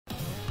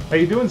How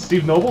you doing?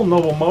 Steve Noble,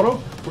 Moto.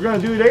 What we're going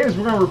to do today is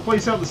we're going to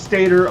replace out the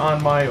stator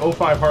on my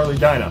 05 Harley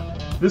Dyna.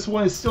 This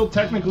one is still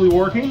technically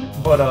working,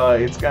 but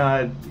it's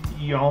got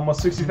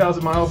almost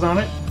 60,000 miles on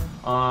it.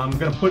 I'm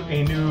going to put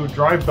a new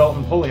drive belt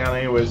and pulley on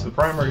anyways. The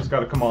primary's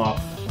got to come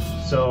off.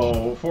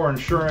 So for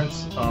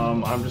insurance,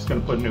 I'm just going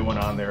to put a new one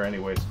on there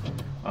anyways.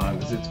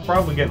 Because it's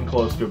probably getting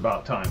close to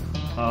about time.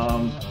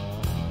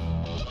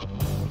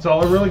 That's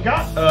all I really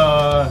got.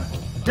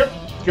 Yep,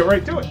 let's get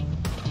right to it.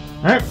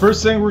 Alright,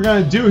 first thing we're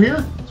going to do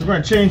here is we're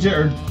going to change it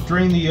or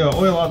drain the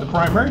oil out of the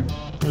primary.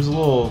 There's a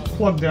little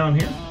plug down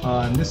here.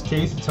 In this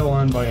case, it's held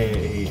on by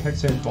a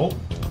hex head bolt,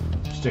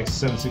 which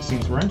takes a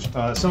 7/16 wrench.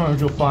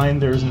 Sometimes you'll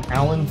find there's an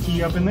Allen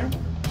key up in there.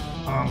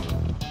 And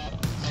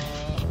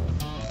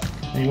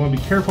you want to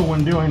be careful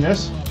when doing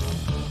this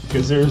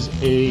because there's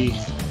a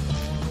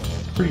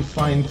pretty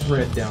fine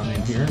thread down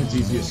in here and it's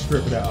easy to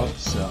strip it out.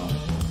 So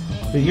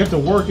but you have to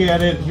work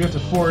at it, you have to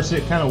force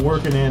it, kind of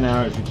work it in and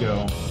out as you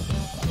go.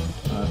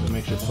 That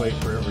makes you fight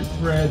for every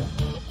thread.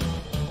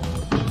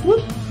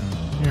 Whoop.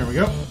 Here we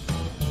go.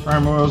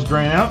 Primer oil's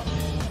drain out.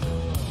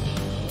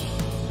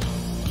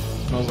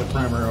 Smells like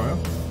primer oil.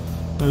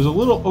 There's a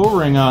little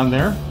O-ring on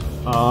there,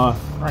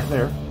 right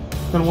there.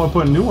 Gonna want to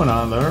put a new one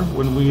on there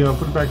when we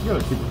put it back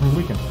together, keep it from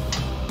leaking.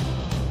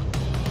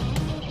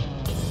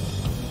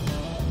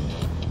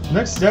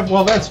 Next step,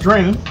 while that's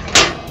draining,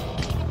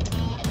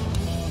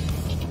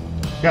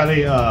 got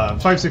a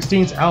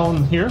 5/16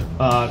 Allen here.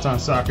 It's on a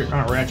socket,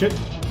 on a ratchet.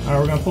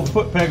 We're gonna pull the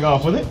foot peg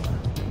off with it.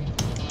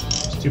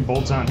 There's 2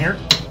 bolts on here.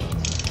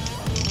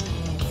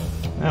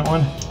 That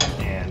one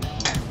and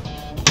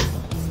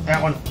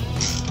that one.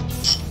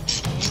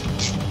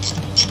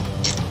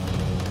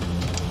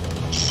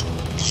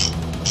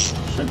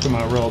 Should come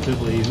out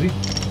relatively easy.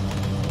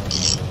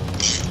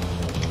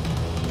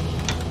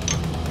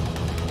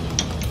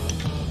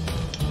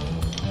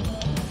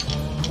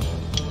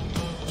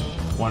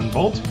 One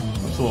bolt.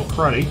 Looks a little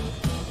cruddy.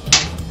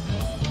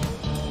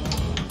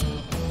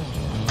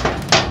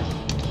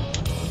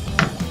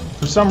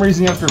 For some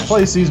reason, you have to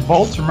replace these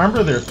bolts.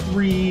 Remember, they're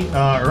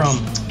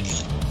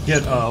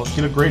get a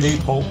grade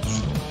 8 bolt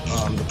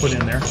to put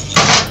in there.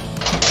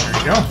 There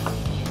you go. You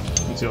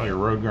can see all your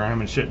road grime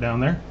and shit down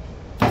there.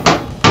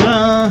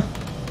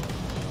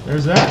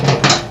 There's that.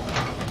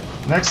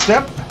 Next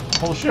step,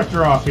 pull the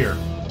shifter off here.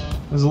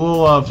 There's a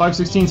little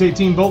 5/16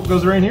 18 bolt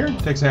goes right in here.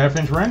 Takes a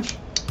 1/2-inch wrench.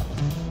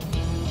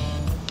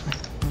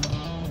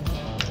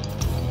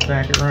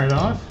 Back it right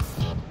off.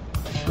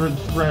 Should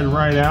thread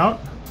right out.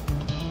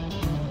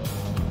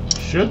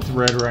 Should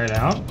thread right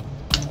out.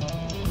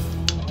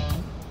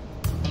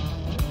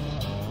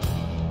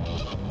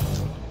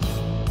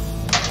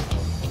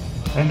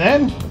 And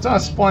then it's on a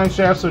spline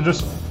shaft, so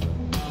just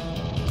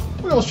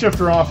wheel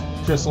shifter off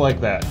just like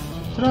that.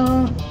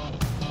 Ta-da!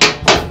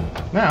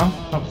 Now,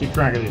 I'll keep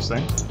track of these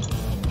things.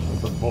 I'll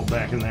put the bolt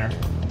back in there.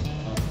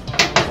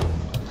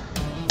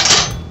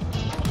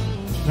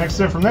 Next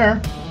step from there,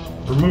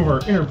 remove our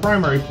inner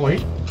primary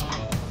plate,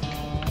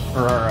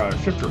 or our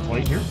shifter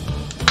plate here.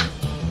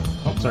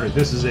 Oh, sorry,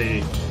 this is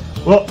a,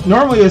 well,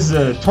 normally it's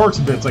a Torx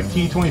bits, like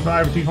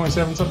T25 or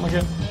T27, something like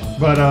that.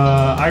 But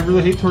I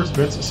really hate Torx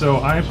bits,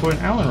 so I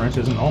put Allen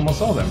wrenches in almost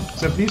all of them,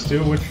 except these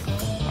two, which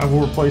I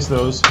will replace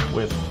those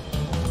with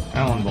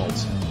Allen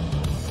bolts.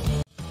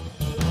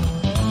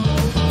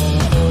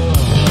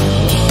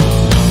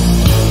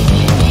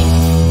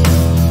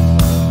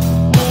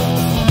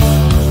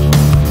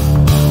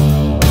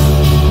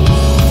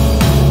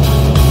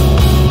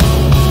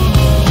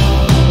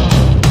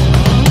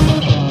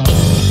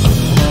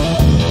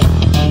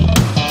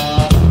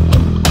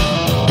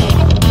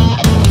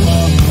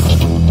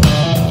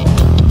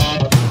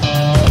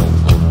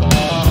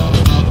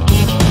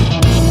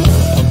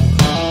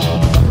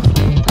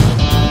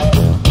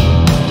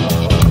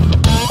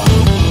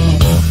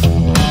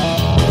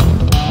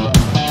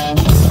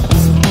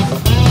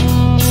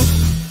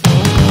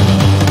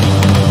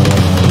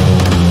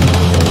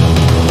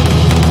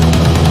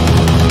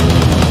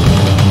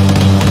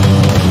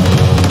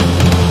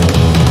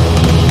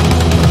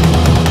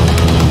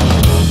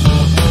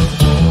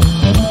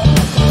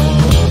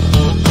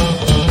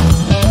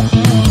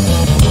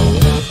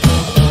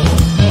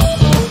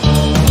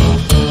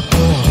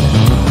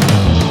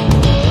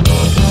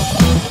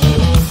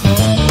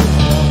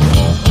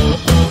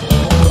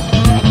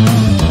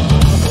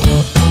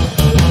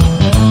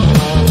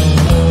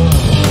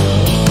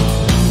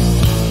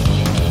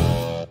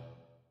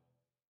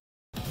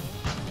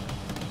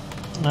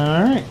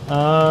 Alright,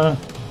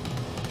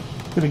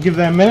 gonna give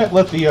that a minute,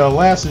 let the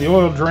last of the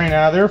oil drain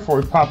out of there before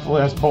we pop the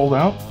last bolt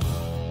out.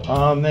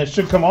 Then it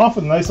should come off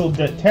with a nice little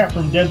tap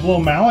from dead blow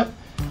mallet.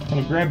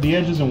 Gonna grab the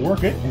edges and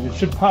work it, and it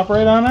should pop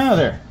right on out of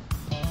there.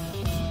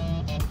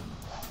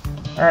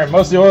 Alright,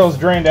 most of the oil is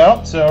drained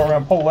out, so we're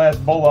gonna pull the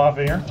last bolt off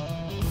of here.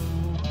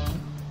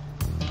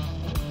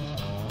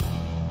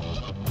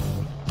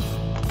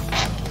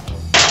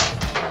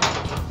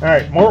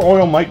 Alright, more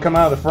oil might come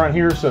out of the front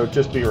here, so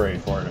just be ready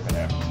for it if it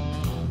happens.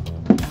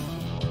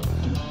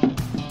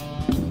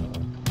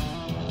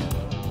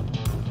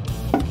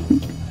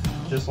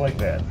 just like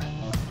that.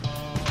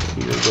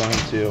 You're going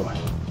to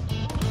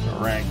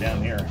rag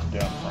down here,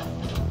 down front.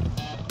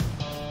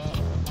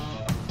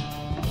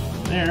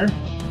 There.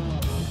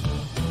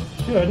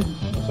 Good.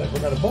 Looks like we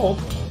got a bolt.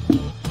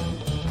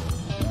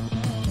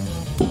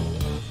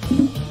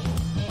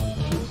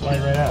 Should slide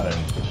right out of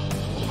there.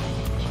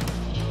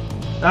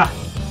 Ah!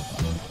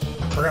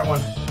 Forgot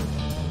one.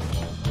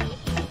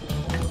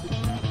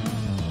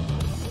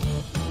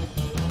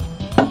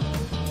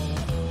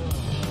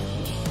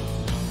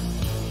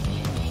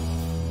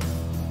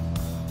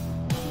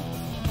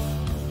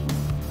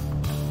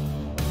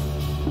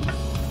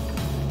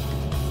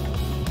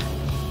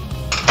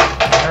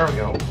 There we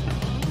go.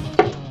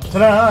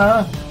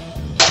 Ta-da!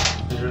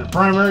 Here's the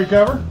primary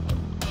cover.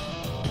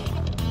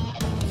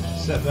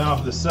 Set that off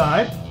to the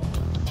side.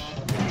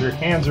 Make sure your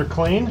hands are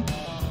clean.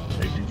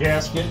 Take your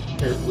gasket.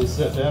 Carefully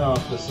set that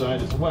off to the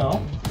side as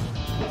well.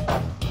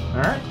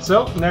 Alright,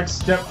 so next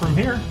step from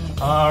here,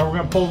 we're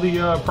going to pull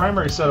the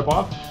primary setup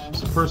off.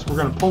 So first we're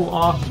going to pull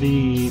off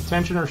the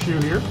tensioner shoe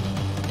here.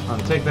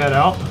 Take that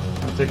out.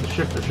 And take the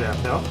shifter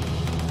shaft out.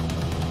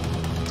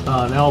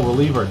 Now we'll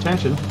relieve our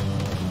tension.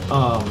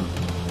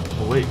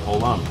 Well, wait,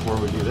 hold on. Before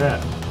we do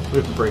that, we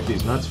have to break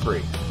these nuts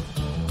free.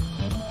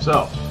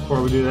 So, before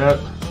we do that,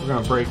 we're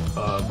going to break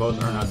both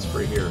our nuts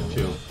free here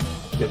to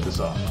get this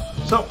off.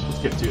 So, let's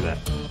get to that.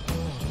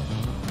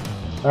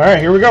 Alright,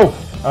 here we go.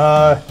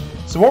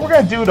 So what we're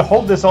going to do to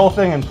hold this whole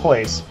thing in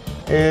place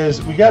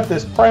is we got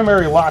this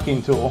primary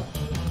locking tool.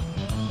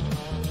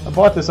 I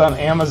bought this on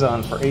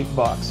Amazon for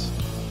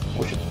 $8.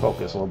 Wish it would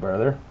focus a little better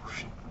there.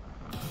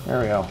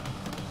 There we go.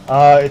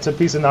 It's a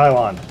piece of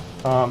nylon.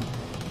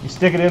 You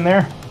stick it in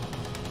there,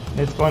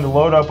 it's going to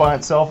load up on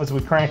itself as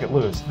we crank it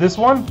loose. This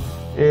one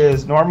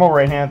is normal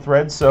right hand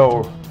thread,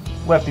 so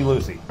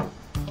lefty-loosey.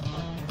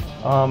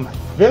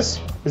 This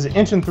is an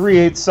 1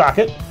 3/8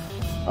 socket.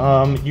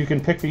 You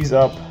can pick these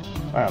up,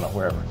 I don't know,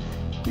 wherever.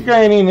 You're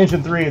going to need an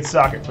 1 3/8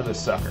 socket for this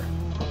sucker.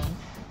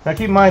 Now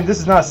keep in mind, this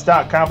is not a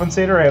stock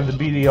compensator. I have the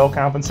BDL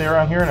compensator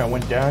on here, and I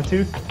went down a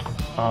tooth.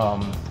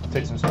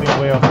 Take some speed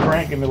away off the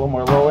crank, give me a little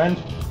more low end.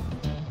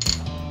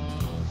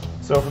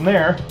 So from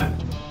there,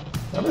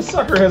 now this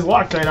sucker has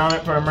Loctite on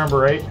it, if I remember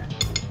right,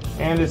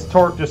 and it's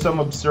torqued to some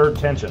absurd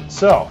tension.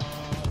 So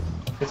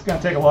it's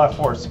going to take a lot of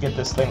force to get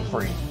this thing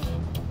free.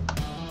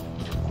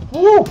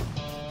 Woo!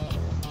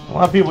 A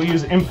lot of people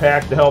use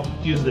impact to help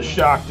use the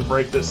shock to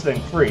break this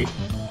thing free.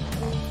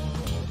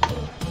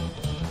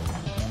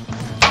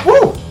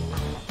 Woo!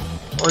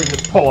 Or you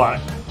just pull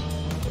on it.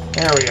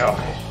 There we go.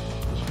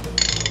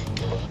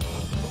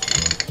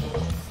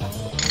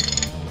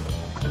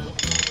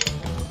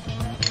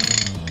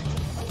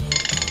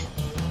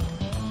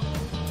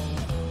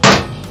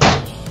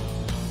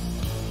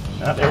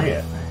 Not there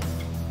yet.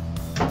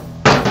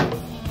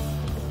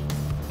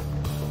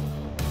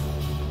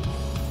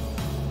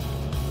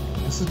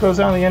 This goes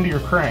on the end of your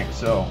crank,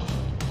 so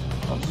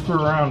don't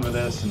screw around with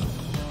this and,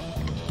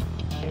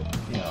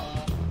 you know,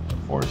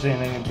 force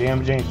anything and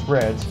damage any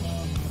threads.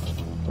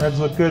 Threads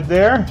look good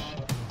there.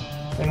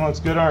 Thing looks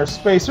good on our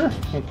spacer.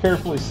 You can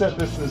carefully set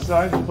this to the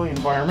side in a clean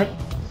environment.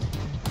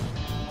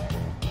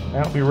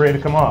 That'll be ready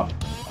to come off.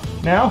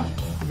 Now,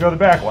 we go to the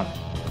back one.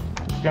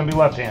 It's going to be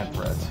left-hand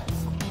threads.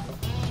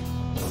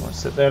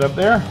 Set that up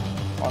there.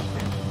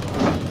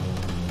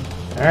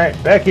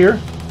 Alright, back here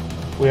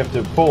we have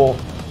to pull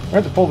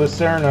this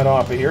center nut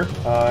off of here,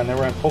 and then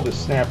we're going to pull this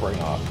snap ring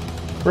off.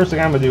 First thing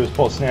I'm going to do is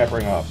pull the snap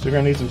ring off. So you're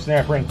going to need some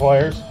snap ring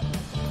pliers.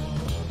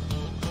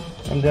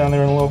 Come down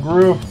there in a little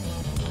groove.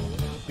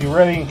 Be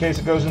ready in case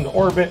it goes into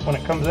orbit when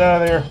it comes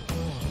out of there.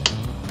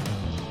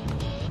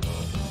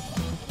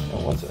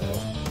 Oh, what's that?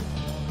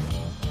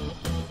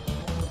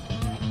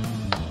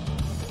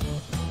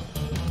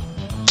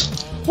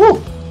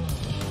 Woo!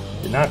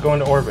 Not going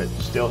to orbit,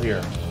 still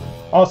here.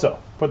 Also,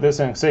 put this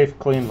in a safe,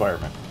 clean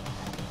environment.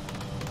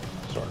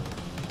 Sort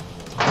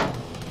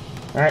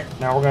of. Alright,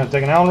 now we're going to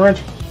take an Allen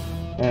wrench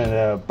and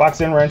a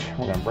box end wrench.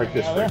 We're going to break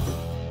this free.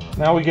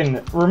 Now we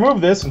can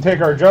remove this and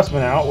take our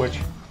adjustment out, which,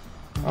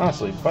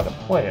 honestly, but a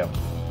play up.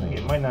 I think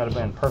it might not have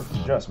been a perfect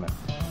adjustment.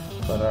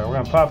 But we're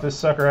going to pop this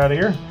sucker out of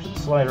here. Should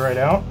slide right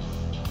out.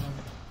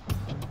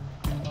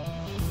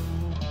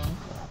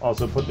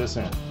 Also put this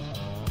in a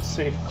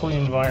safe,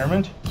 clean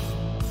environment.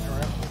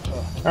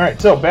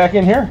 Alright, so back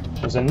in here,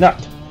 there's a nut.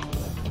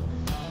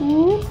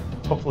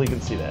 Hopefully you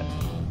can see that.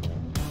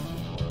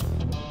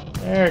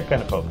 There, it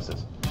kind of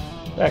focuses.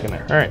 Back in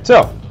there. Alright,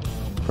 so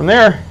from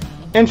there,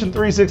 1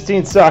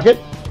 3/16 socket.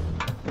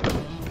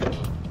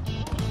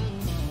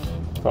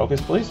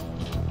 Focus, please.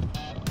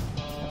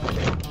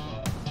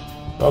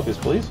 Focus,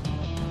 please.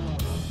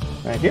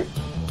 Thank you.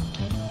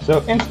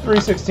 So 1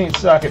 3/16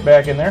 socket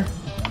back in there.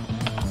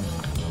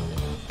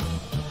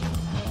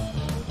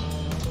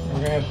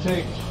 We're going to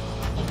take,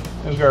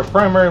 we've got our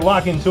primary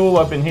locking tool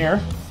up in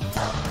here.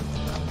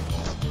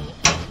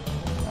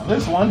 Now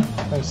this one,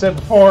 like I said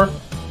before,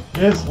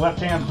 is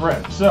left-hand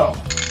thread. So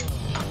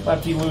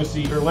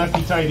lefty-loosey, or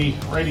lefty-tighty,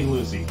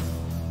 righty-loosey.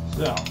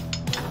 So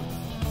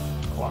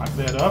lock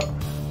that up.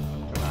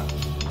 Come on.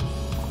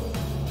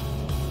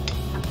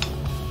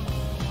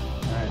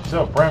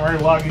 So primary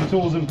locking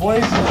tools in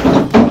place.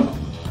 The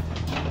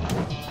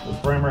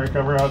primary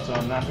cover out so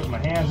I'm not putting my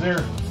hands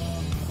there.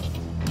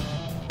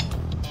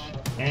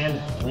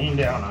 And lean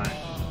down on it.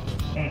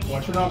 And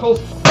watch your knuckles.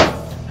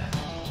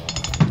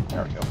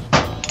 There we go.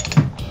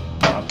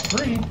 Pops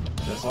free,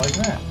 just like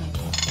that.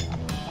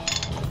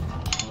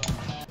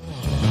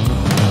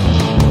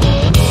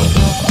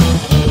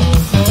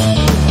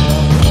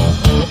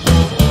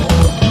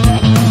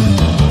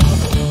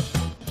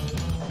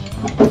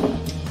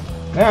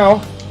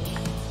 Now,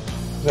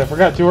 as I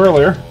forgot to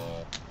earlier,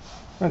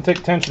 I'm going to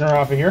take the tensioner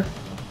off of here.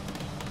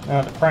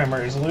 Now the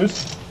primary is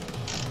loose.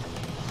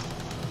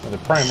 Or the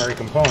primary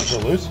components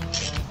are loose.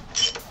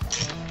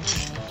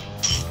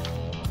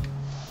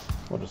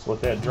 We'll just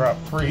let that drop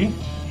free.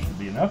 Should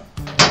be enough.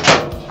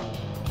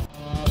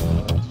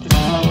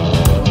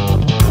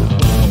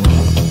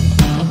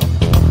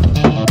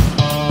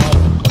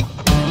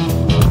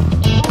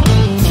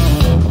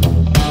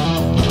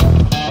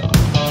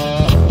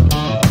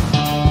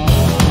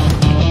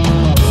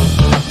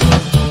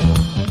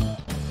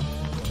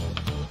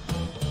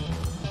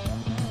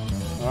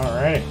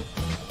 Alrighty.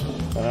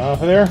 Put it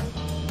off of there.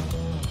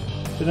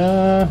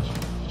 Ta-da!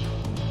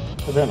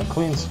 Put that in a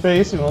clean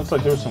space. It looks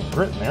like there was some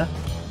grit in there.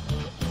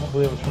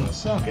 Hopefully it was from the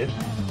socket.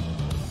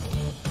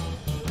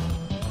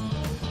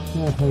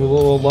 Yeah, maybe a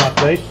little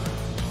Loctite.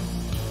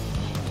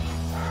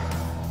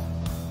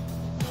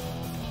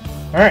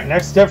 Alright,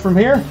 next step from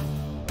here.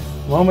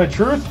 Moment of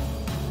truth.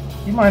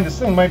 Keep in mind this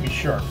thing might be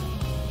sharp.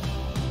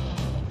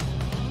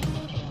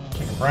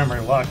 Take a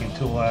primary locking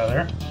tool out of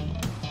there.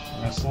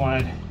 I'm going to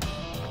slide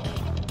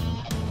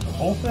the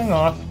whole thing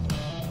off.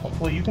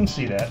 Hopefully you can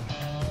see that.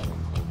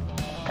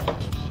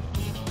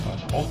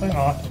 The whole thing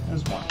off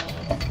is one.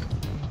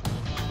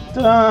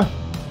 Ta-da!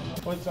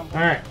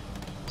 Alright,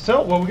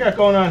 so what we got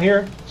going on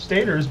here,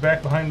 stator is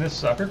back behind this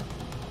sucker.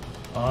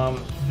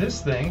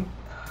 This thing,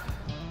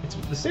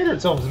 the stator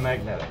itself is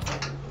magnetic.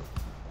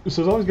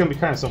 So there's always going to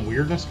be kind of some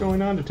weirdness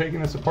going on to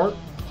taking this apart.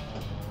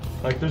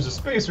 Like there's a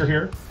spacer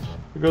here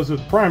that goes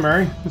with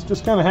primary. It's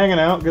just kind of hanging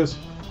out, goes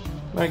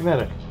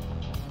magnetic.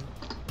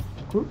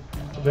 Put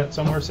that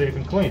somewhere safe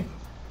and clean.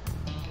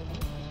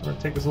 We're going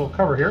to take this little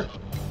cover here.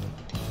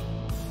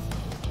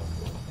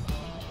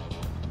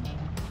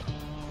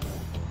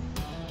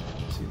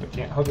 See if I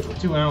can't hook it with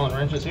 2 Allen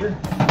wrenches here.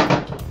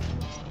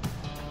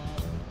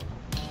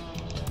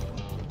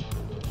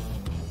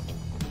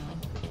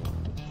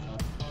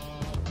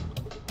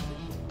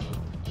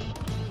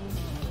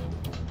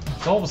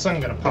 It's all of a sudden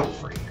going to pop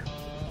free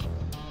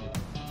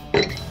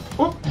here.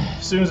 Whoop,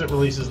 as soon as it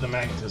releases the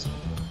magnetism.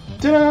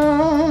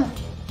 Ta-da!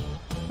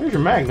 There's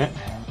your magnet.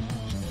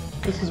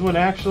 This is what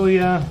actually,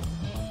 there's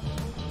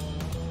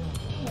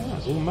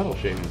little metal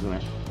shavings in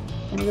there.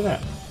 Look at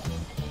that.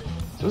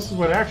 So this is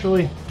what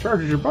actually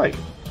charges your bike.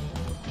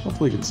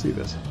 Hopefully you can see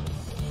this.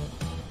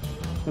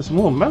 There's some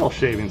little metal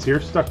shavings here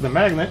stuck to the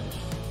magnet.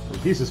 Some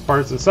pieces,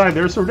 parts inside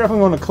there, so we're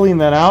definitely going to clean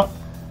that out.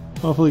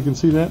 Hopefully you can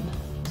see that.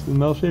 See the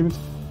metal shavings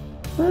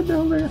right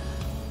down there.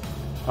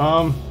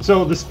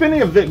 So the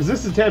spinning of this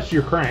is attached to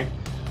your crank,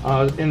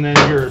 and then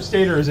your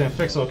stator is in a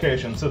fixed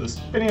location. So the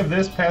spinning of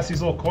this past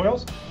these little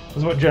coils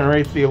is what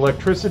generates the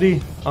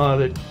electricity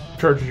that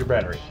charges your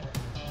battery.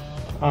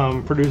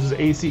 Produces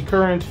AC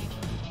current,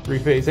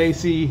 3-phase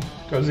AC,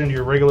 goes into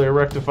your regulator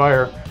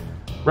rectifier,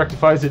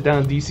 rectifies it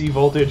down DC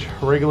voltage,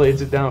 regulates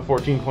it down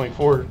 14.4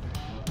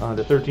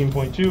 to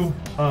 13.2,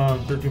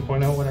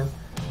 13.0, whatever.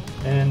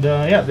 And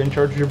yeah, then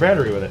charges your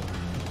battery with it.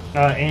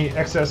 Any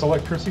excess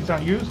electricity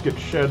that's not used gets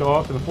shed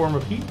off in the form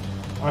of heat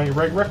on your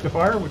reg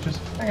rectifier, which is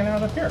hanging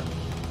out up here.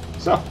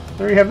 So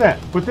there you have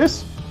that. Put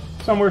this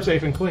somewhere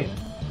safe and clean.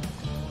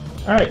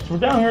 Alright, so we're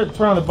down here at the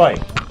front of the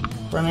bike.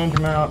 Front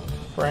engine mount,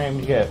 frame,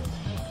 you get it.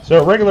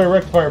 So a regular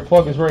rectifier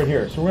plug is right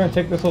here. So we're going to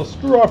take this little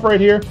screw off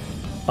right here.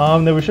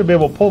 Then we should be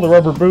able to pull the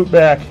rubber boot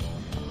back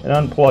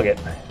and unplug it.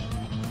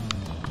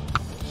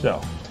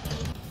 So.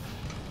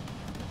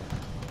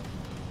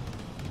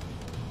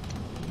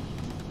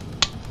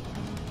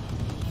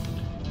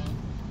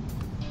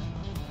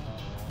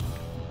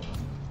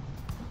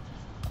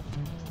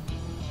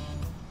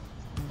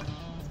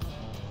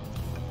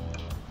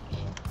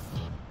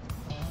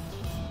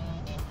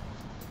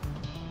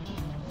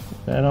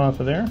 That off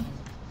of there.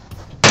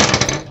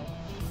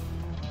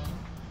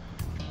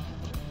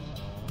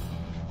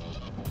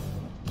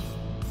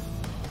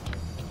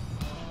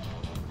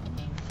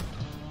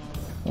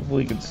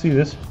 Hopefully you can see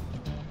this.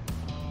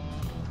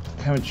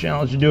 Kind of a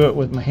challenge to do it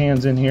with my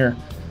hands in here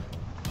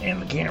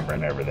and the camera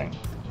and everything.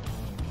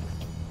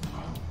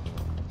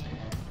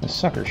 The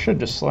sucker should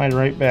just slide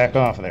right back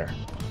off of there.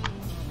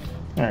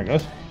 There it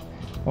goes.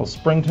 A little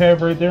spring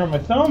tab right there on my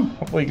thumb.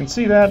 Hopefully you can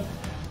see that.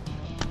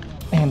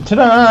 And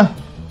ta-da!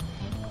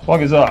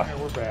 Plug is off.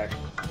 We're back.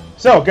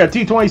 So, got a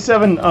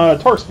T27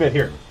 Torx bit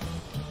here.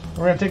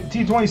 We're going to take the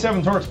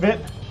T27 Torx bit,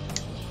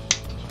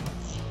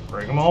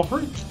 break them all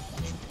free.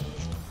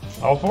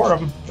 All 4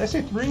 of them. Did I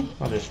say 3?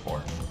 Oh, there's 4.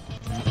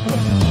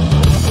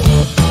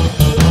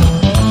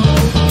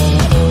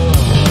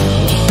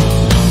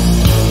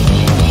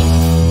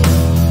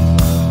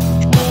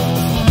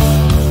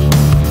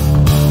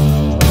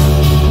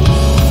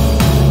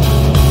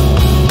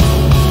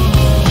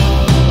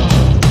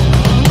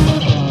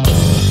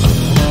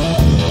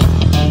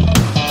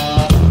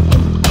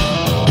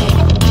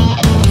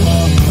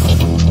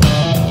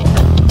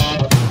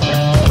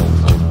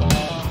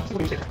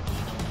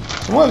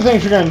 one of the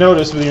things you're going to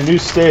notice with your new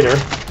stator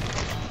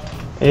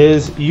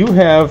is you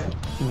have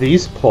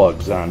these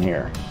plugs on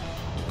here.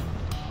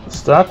 The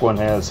stock one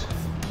has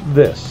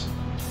this.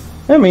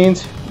 That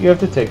means you have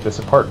to take this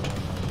apart.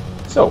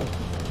 So,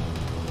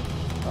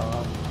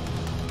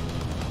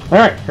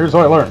 alright, here's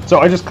what I learned. So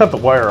I just cut the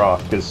wire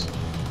off because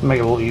to make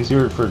it a little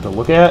easier for it to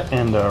look at,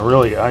 and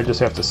really I just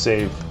have to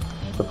save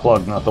the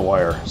plug, not the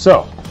wire.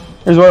 So,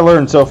 here's what I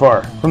learned so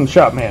far from the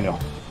shop manual.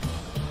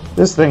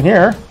 This thing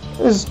here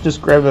is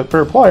just grab that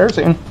pair of pliers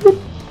and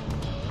whoop,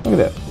 look at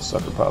that, the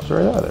sucker pops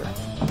right out of there.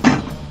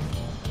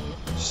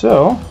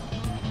 So,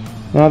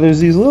 now there's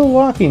these little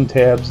locking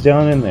tabs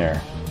down in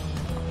there.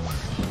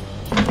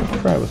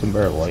 Try it with some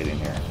better lighting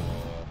here.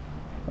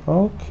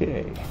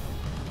 Okay.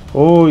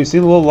 Oh, you see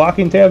the little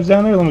locking tabs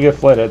down there? Let me get a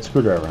flathead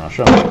screwdriver and I'll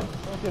show you.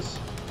 Focus.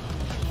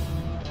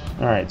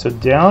 Alright, so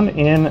down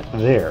in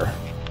there,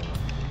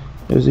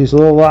 there's these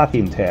little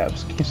locking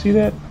tabs. Can you see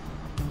that?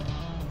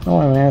 No,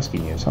 I'm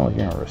asking you. It's not like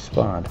you're going to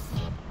respond.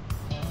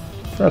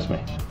 Trust me,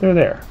 they're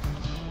there.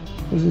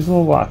 There's these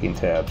little locking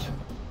tabs.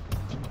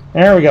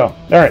 There we go.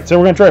 Alright, so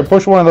we're going to try to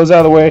push one of those out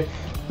of the way,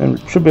 and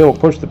should be able to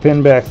push the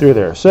pin back through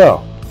there.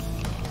 So,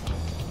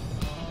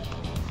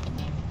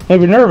 if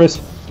you're nervous,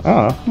 I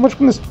don't know, how much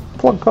can this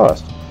plug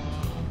cost?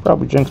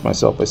 Probably jinxed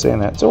myself by saying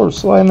that. So we're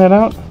sliding that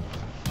out.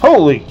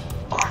 Holy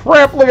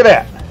crap, look at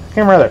that!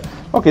 Camera there.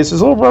 Okay, so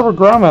there's a little rubber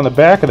grommet on the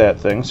back of that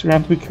thing, so you're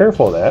going to have to be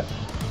careful of that.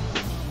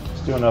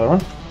 Let's do another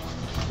one.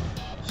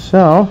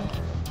 So,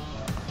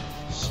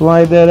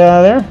 slide that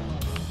out of there.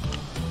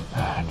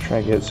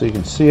 Try to get it so you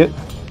can see it.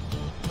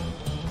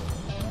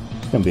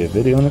 It's going to be a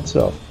video in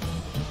itself.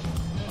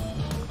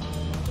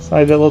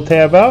 Slide that little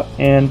tab out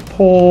and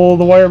pull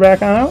the wire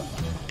back on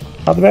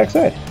out the back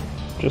side.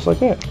 Just like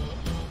that.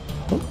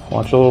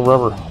 Launch a little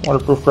rubber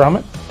waterproof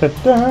grommet.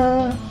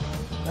 Ta-da!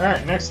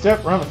 Alright, next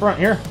step, around the front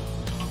here.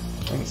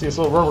 You can see this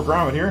little rubber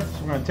grommet here.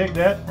 So we're going to take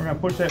that, we're going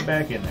to push that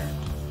back in there.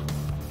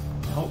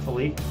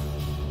 Hopefully,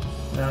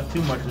 not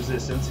too much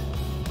resistance.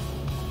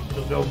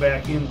 It'll go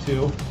back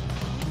into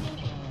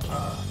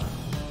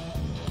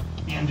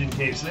the engine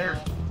case there.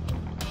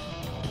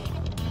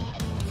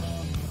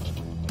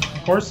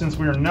 Of course, since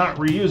we are not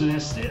reusing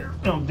this stator,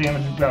 don't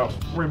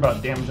worry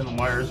about damaging the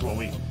wires while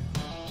we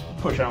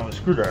push on with a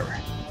screwdriver.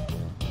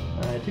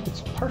 I think it's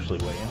partially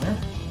way in there.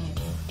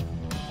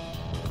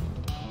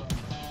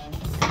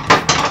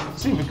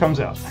 Let's see if it comes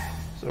out.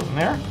 So from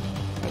there, I'm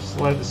going to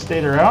slide the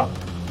stator out.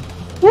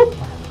 Whoop!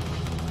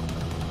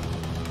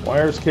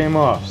 Wires came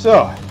off.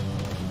 So,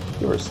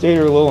 give our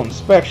stator a little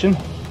inspection.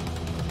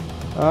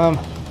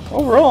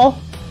 Overall,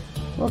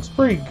 looks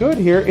pretty good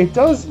here. It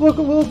does look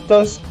a little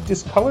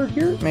discolored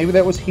here. Maybe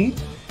that was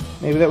heat.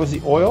 Maybe that was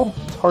the oil.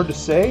 It's hard to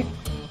say.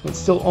 It's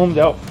still ohmed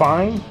out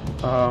fine.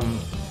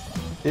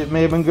 It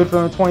may have been good for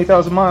another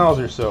 20,000 miles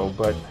or so,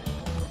 but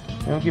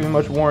they don't give you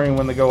much warning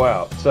when they go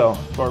out. So,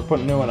 we're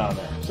putting a new one on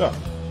there. So,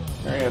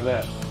 there you have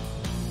that.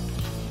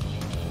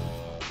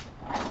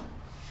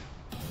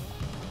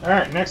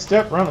 Alright, next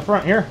step, around the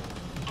front here.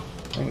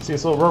 You can see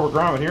this little rubber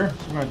grommet here. So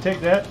we're going to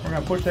take that, we're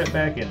going to push that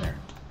back in there.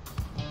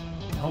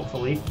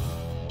 Hopefully,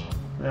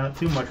 without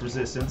too much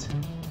resistance,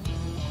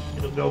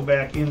 it'll go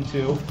back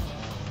into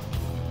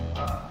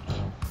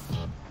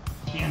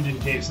the engine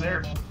case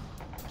there.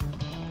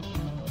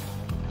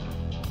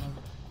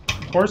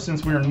 Of course,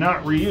 since we are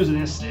not reusing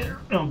this stator,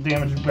 don't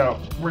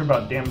worry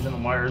about damaging the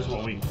wires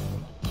while we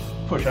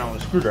push on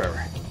with a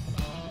screwdriver.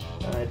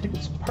 I think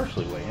it's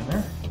partially way in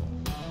there.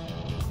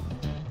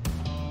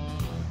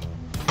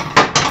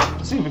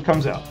 Let's see if it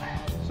comes out.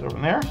 So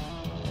from there,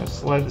 let's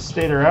slide the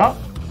stator out.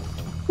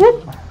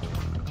 Whoop!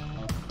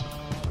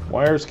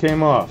 Wires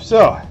came off.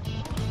 So,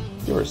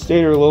 give our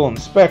stator a little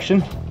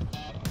inspection.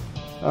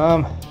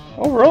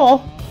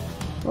 Overall,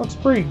 looks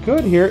pretty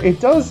good here. It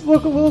does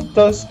look a little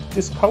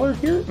discolored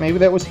here. Maybe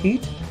that was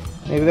heat.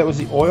 Maybe that was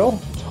the oil.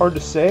 It's hard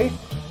to say.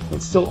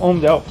 It's still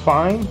ohmed out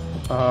fine.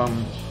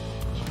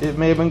 It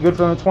may have been good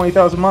for another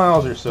 20,000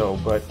 miles or so,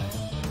 but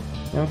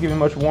they don't give you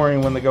much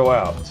warning when they go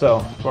out.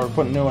 So, we're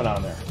putting a new one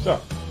on there. So,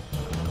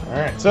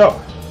 alright,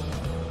 so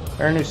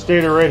our new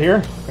stator right here.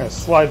 I'm going to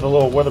slide the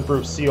little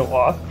weatherproof seal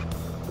off,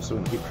 just so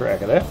we can keep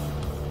track of that.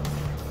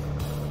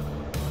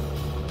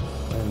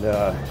 And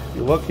if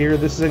you look here,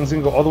 this thing's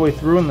going to go all the way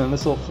through, and then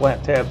this little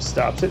flat tab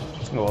stops it.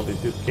 It's going to go all the way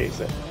through the case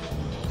there.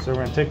 So we're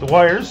going to take the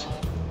wires,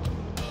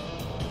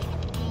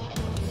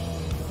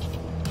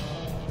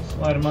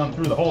 slide them on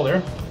through the hole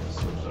there.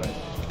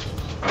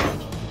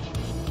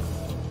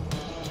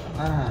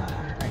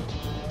 Alright,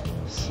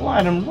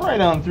 slide them right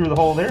on through the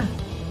hole there.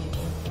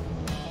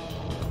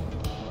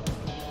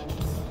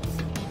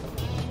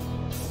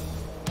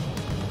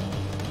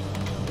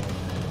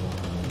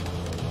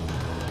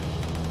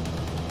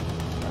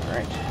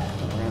 Alright,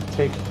 we're going to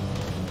take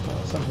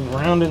something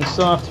round and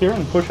soft here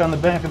and push on the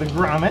back of the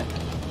grommet.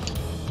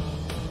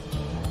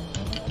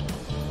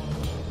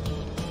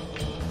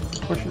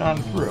 Push it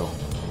on through.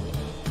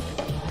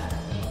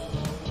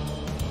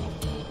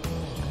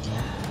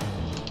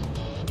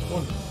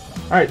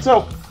 Alright,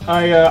 so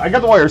I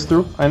got the wires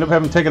through. I ended up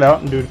having to take it out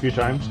and do it a few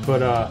times,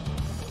 but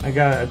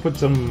I put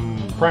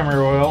some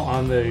primary oil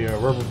on the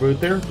rubber boot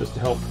there just to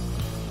help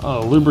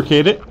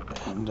lubricate it,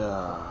 and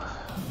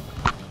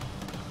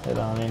head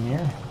on in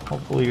here.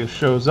 Hopefully it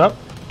shows up.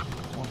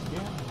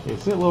 Okay,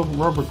 see a little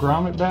rubber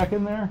grommet back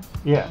in there?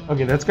 Yeah,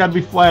 okay, that's got to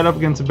be flat up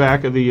against the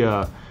back of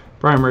the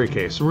primary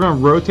case. So we're going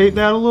to rotate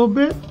that a little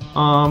bit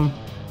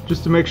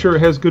just to make sure it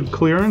has good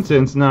clearance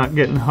and it's not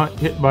getting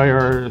hit by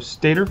our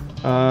stator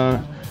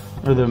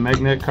or the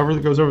magnetic cover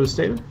that goes over the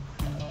stator.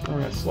 We're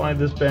going to slide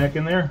this back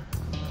in there,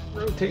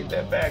 rotate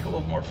that back a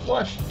little more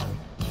flush.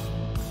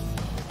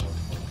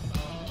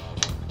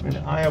 I'm going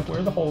to eye up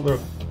where the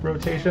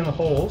rotation of the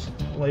holes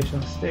in relation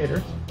to the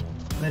stator.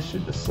 And this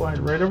should just slide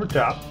right over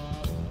top.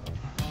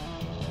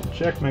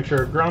 Check, make sure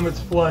our grommet's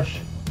flush.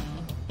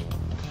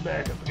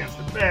 Back up against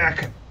the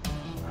back.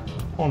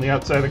 On the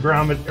outside of the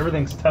grommet,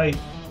 everything's tight,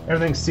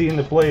 everything's seated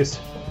into place.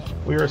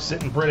 We are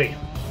sitting pretty.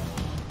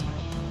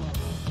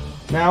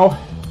 Now,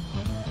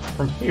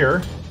 from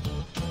here,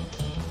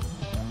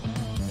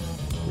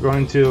 we're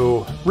going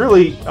to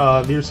really,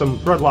 there's some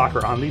thread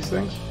locker on these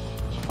things.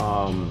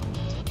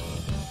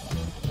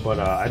 But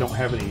I don't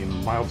have any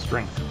mild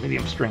strength,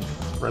 medium strength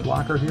thread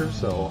locker here,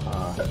 so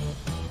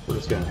we're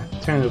just going to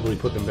tentatively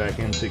put them back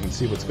in so you can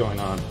see what's going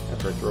on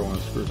after I throw one of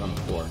the screws on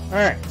the floor.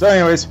 Alright, so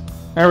anyways,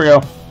 there we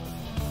go.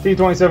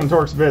 T27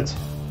 Torx bits.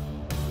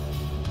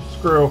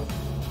 Screw.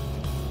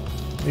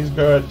 These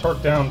go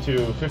torque down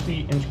to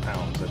 50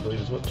 inch-pounds, I believe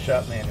is what the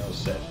shop manual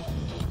said.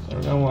 So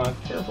we're going to want to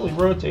carefully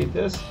rotate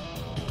this.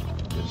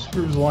 The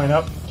screws line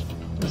up.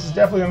 This is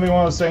definitely going to be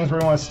one of those things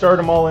where you want to start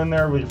them all in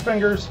there with your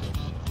fingers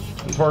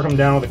and torque them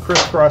down with a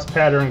crisscross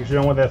pattern because you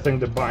don't want that thing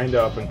to bind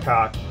up and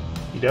cock.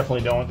 You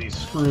definitely don't want these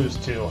screws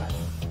to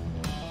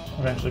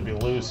eventually be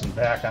loose and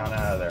back on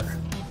out of there.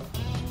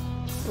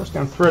 We're just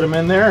going to thread them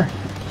in there.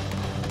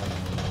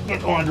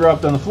 Get one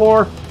dropped on the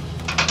floor.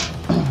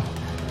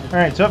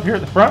 Alright, so up here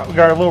at the front we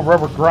got our little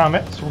rubber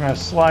grommet. So we're going to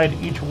slide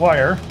each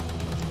wire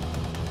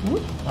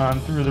on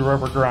through the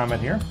rubber grommet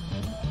here.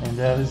 And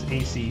that is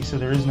AC, so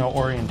there is no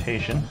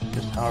orientation,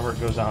 just however it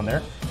goes on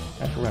there.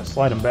 Actually, we're going to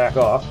slide them back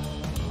off.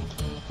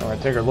 We're going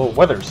to take our little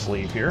weather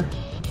sleeve here.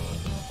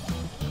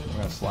 We're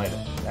going to slide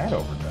that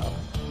over top.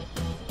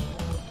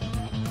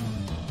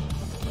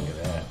 Look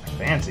at that.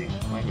 Fancy.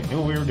 Like we knew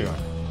what we were doing.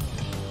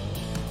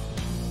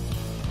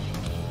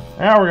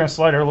 Now we're going to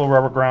slide our little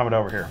rubber grommet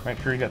over here. Make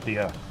sure you got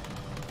the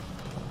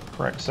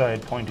correct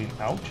side pointing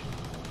out.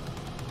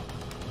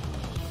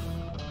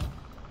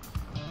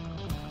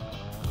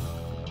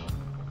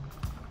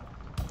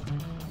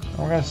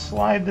 We're going to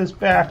slide this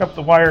back up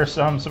the wire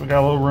some so we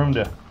got a little room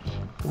to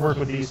work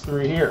with these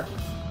three here.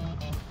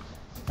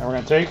 Now we're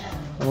going to take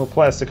a little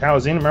plastic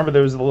housing. Remember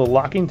there was the little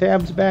locking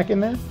tabs back in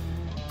there?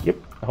 Yep,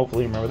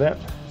 hopefully you remember that.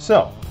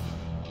 So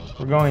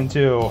we're going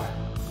to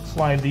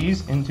slide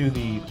these into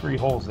the three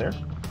holes there.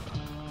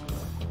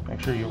 Make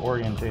sure you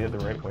orientate it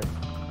the right way.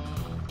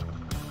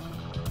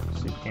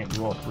 So you can't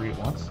do all three at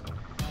once.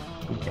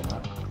 We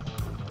cannot.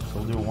 So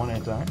we'll do one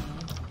at a time.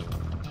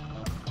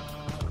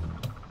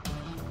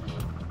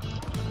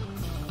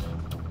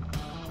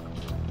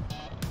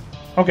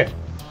 Okay,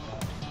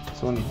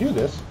 so when you do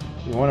this,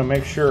 you want to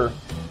make sure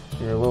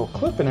your little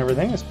clip and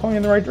everything is pointing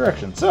in the right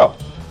direction. So,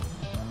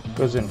 it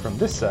goes in from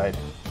this side,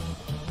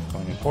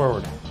 pointing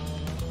forward.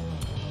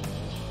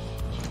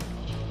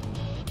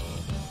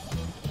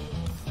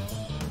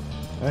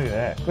 Look at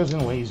that, it goes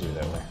in way easier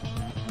that way.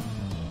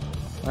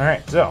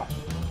 Alright, so,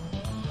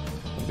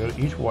 go to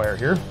each wire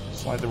here,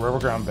 slide the rubber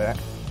ground back,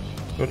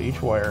 go to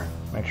each wire,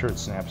 make sure it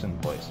snaps in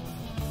place.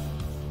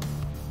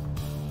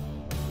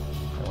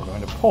 We're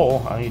going to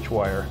pull on each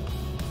wire,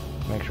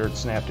 make sure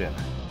it's snapped in.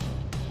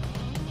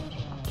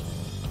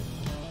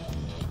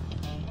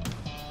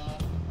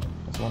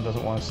 This one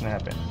doesn't want to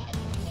snap in.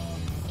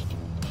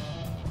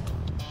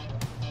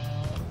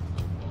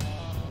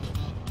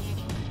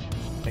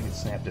 I think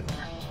it's snapped in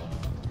there.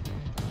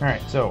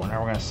 Alright, so now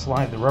we're going to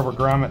slide the rubber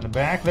grommet in the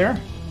back there.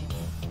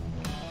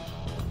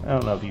 I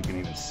don't know if you can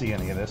even see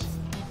any of this.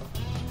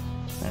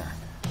 There.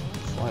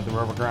 Slide the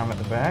rubber grommet in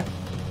the back.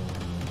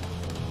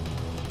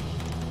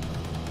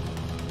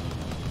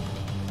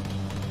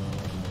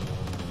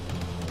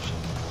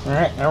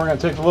 Alright, now we're going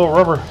to take the little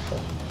rubber,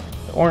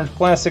 the orange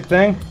plastic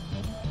thing,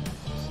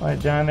 slide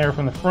it down there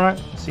from the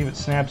front, see if it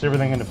snaps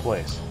everything into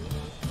place.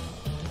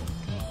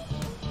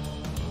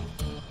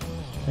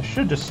 It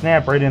should just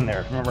snap right in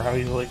there. Remember how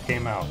easily it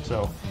came out,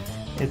 so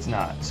it's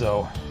not.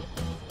 So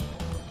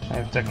I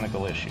have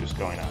technical issues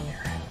going on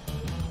here.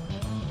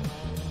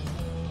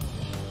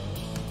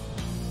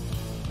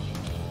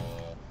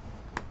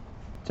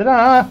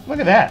 Ta-da! Look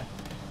at that!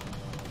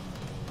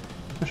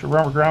 Push a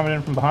rubber grommet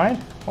in from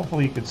behind.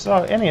 Hopefully you could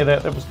saw any of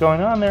that was going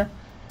on there.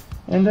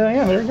 And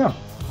yeah, there you go.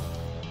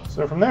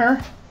 So from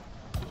there,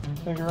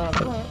 take her on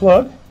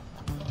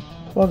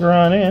plug her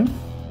on in.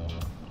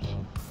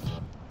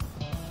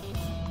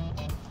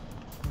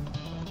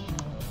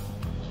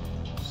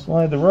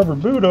 Slide the rubber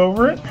boot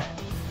over it.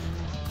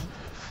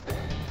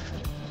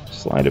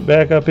 Slide it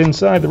back up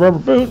inside the rubber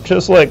boot,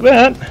 just like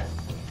that.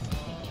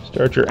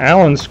 Start your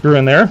Allen screw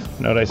in there.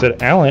 Note I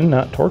said Allen,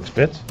 not Torx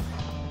bits.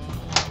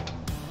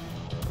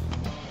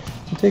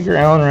 And take your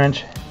Allen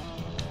wrench,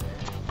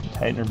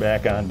 tighten her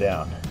back on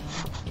down.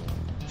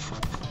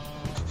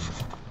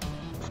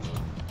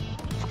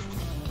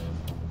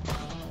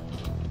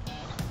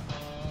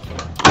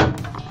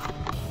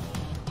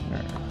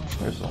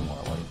 There's a little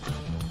more light.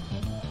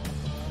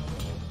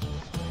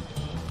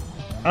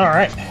 All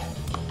right,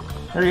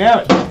 there you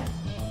have it.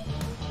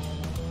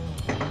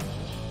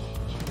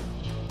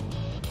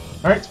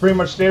 All right, it's pretty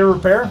much stator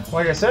repair.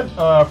 Like I said,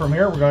 from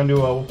here we're going to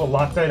do we'll put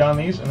Loctite on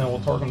these, and then we'll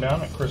torque them down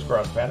at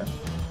crisscross pattern.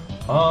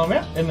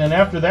 Yeah, and then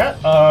after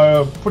that,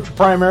 put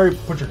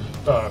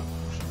your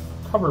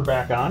cover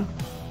back on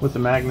with the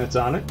magnets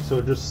on it,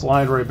 so just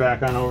slide right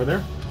back on over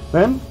there.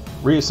 Then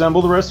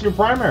reassemble the rest of your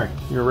primary.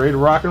 You're ready to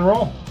rock and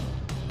roll.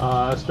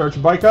 Start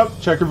your bike up,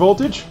 check your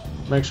voltage,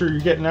 make sure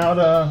you're getting out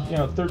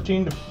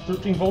 13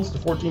 volts to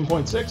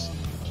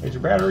 14.6. Get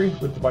your battery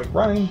with the bike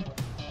running.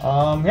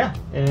 Yeah,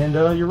 and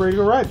you're ready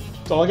to ride.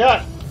 That's all I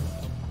got.